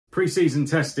Pre-season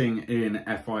testing in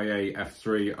FIA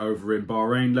F3 over in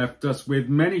Bahrain left us with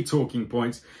many talking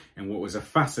points in what was a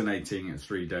fascinating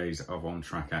 3 days of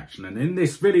on-track action. And in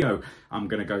this video, I'm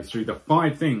going to go through the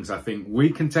 5 things I think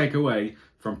we can take away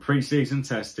from pre-season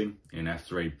testing in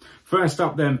F3. First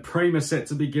up then, Prema set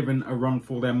to be given a run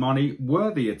for their money.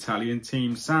 Were the Italian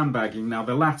team sandbagging? Now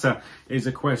the latter is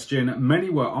a question many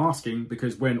were asking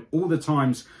because when all the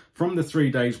times from the 3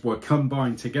 days were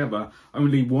combined together,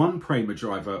 only one Prema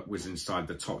driver was inside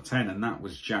the top 10, and that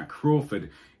was Jak Crawford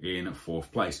in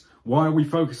 4th place. Why are we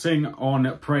focusing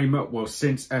on Prema? Well,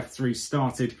 since F3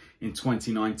 started in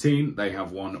 2019, they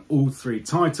have won all 3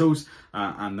 titles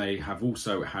and they have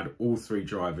also had all 3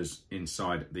 drivers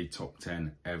inside the top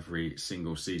 10 every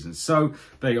single season. So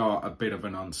they are a bit of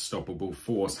an unstoppable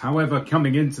force. However,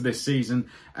 coming into this season,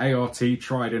 ART,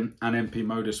 Trident and MP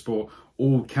Motorsport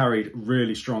all carried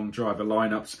really strong driver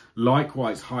lineups,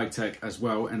 likewise Hitech as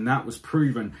well, and that was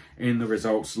proven in the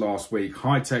results last week.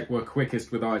 Hitech were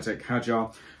quickest with Isack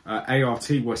Hadjar, ART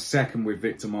were second with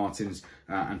Victor Martins,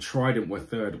 and Trident were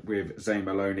third with Zane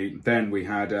Maloney. Then we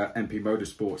had MP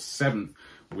Motorsport 7th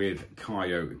with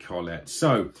Caio, Collet.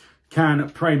 So, can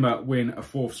Prema win a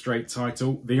 4th straight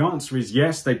title? The answer is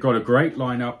yes. They've got a great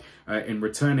lineup in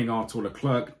returning Artur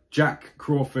Leclerc, Jak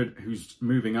Crawford, who's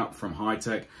moving up from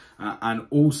Hitech, and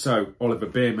also Oliver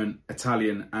Bearman,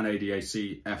 Italian and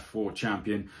ADAC F4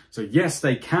 champion. So yes,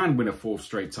 they can win a 4th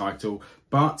straight title,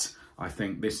 but I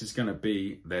think this is going to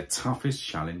be their toughest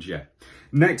challenge yet.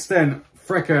 Next then,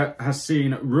 FIA has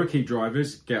seen rookie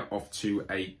drivers get off to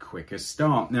a quicker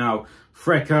start. Now,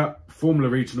 FIA Formula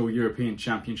Regional European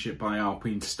Championship by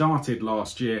Alpine started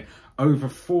last year. Over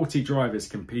 40 drivers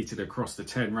competed across the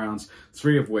 10 rounds,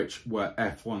 3 of which were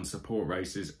F1 support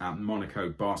races at Monaco,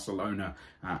 Barcelona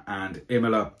and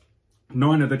Imola.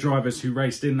 9 of the drivers who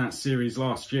raced in that series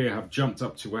last year have jumped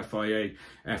up to FIA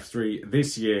F3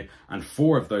 this year, and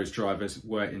 4 of those drivers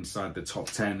were inside the top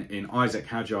 10 in Isack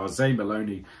Hadjar, Zane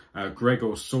Maloney,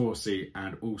 Gregoire Saucy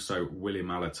and also William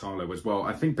Alatalo as well.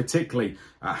 I think particularly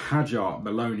Hadjar,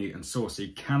 Maloney and Saucy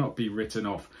cannot be written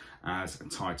off as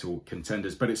title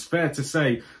contenders, but it's fair to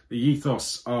say the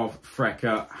ethos of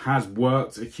FIA has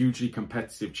worked. A hugely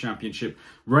competitive championship,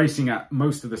 racing at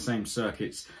most of the same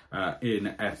circuits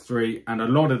in F3, and a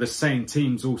lot of the same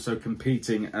teams also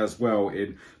competing as well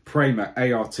in Prema,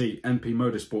 ART, MP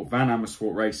Motorsport, Van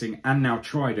Amersfoort Racing and now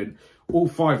Trident. All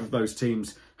 5 of those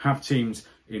teams have teams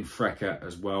in FIA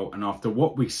as well, and after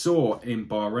what we saw in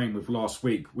Bahrain with last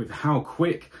week, with how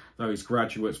quick those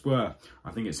graduates were,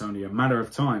 I think it's only a matter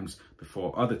of times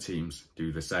before other teams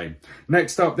do the same.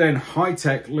 Next up then,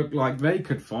 Hitech looked like they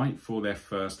could fight for their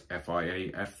first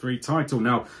FIA F3 title.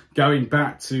 Now, going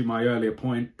back to my earlier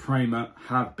point, Prema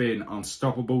have been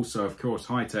unstoppable, so of course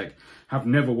Hitech have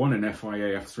never won an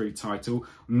FIA F3 title,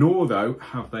 nor though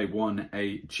have they won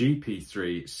a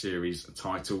GP3 series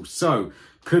title. So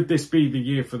could this be the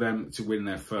year for them to win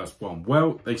their first one?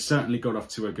 Well, they certainly got off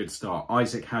to a good start.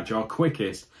 Isack Hadjar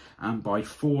quickest and by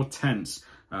 4/10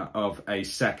 of a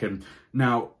second.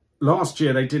 Now, last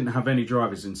year they didn't have any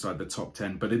drivers inside the top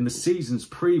 10, but in the seasons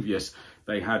previous,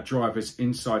 they had drivers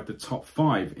inside the top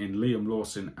 5 in Liam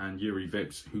Lawson and Yuri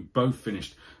Vips, who both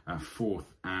finished 4th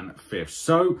and 5th.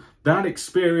 So that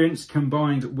experience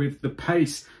combined with the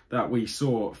pace that we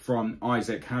saw from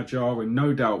Isack Hadjar, and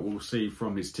no doubt we'll see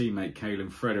from his teammate Caio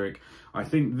Frederick, I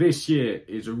think this year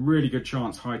is a really good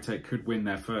chance Hitech could win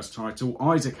their first title.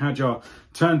 Isack Hadjar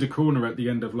turned a corner at the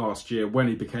end of last year when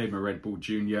he became a Red Bull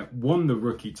Junior, won the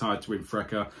rookie title in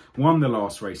FIA, won the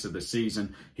last race of the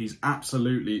season. He's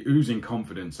absolutely oozing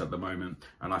confidence at the moment,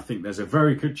 and I think there's a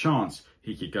very good chance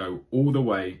he could go all the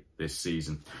way this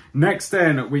season. Next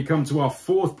then, we come to our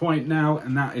 4th point now,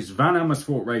 and that is Van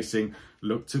Amersfoort Racing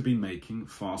look to be making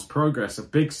fast progress. A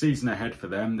big season ahead for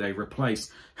them. They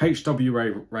replaced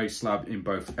HWA Race Lab in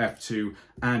both F2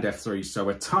 and F3. So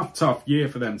a tough year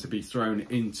for them to be thrown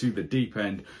into the deep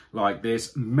end like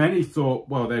this. Many thought,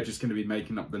 well, they're just going to be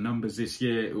making up the numbers this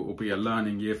year. It will be a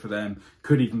learning year for them.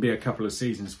 Could even be a couple of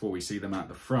seasons before we see them at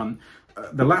the front.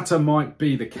 The latter might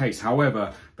be the case.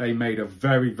 However, they made a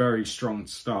very strong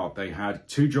start. They had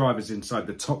 2 drivers inside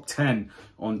the top 10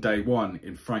 on day 1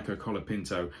 in Franco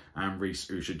Colapinto and Rhys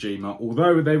Ushijima.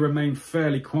 Although they remained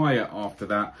fairly quiet after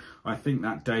that, I think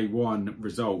that day 1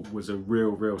 result was a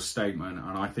real statement.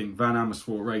 And I think Van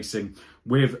Amersfoort Racing,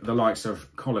 with the likes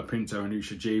of Colapinto and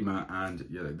Ushijima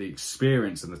and the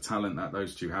experience and the talent that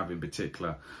those 2 have in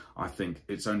particular, I think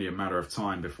it's only a matter of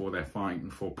time before they're fighting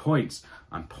for points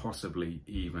and possibly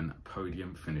even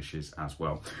podium finishes as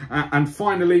well. And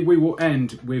finally, we will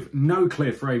end with no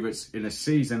clear favourites in a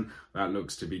season that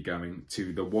looks to be going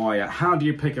to the wire. How do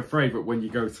you pick a favourite when you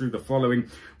go through the following?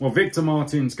 Well, Victor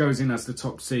Martins goes in as the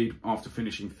top seed after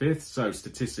finishing 5th, so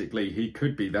statistically he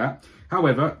could be that.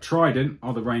 However, Trident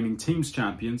are the reigning teams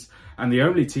champions and the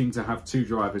only team to have 2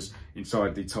 drivers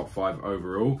inside the top 5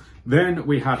 overall. Then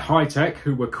we had Hitech,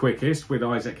 who were quickest with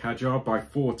Isack Hadjar by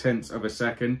 0.4 of a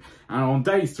second. And on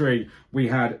day 3, we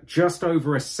had just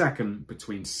over a second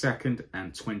between 2nd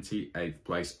and 28th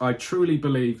place. I truly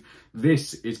believe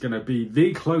this is going to be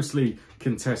the closely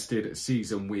contested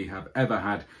season we have ever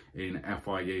had in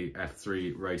FIA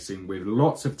F3 racing, with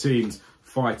lots of teams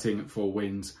fighting for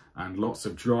wins and lots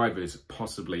of drivers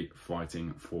possibly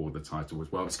fighting for the title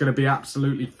as well. It's going to be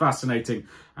absolutely fascinating,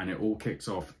 and it all kicks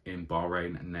off in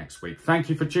Bahrain next week. Thank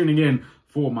you for tuning in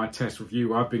for my test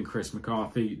review. I've been Chris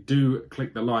McCarthy. Do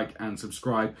click the like and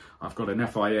subscribe. I've got an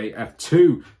FIA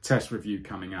F2 test review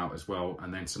coming out as well,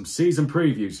 and then some season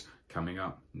previews coming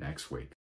up next week.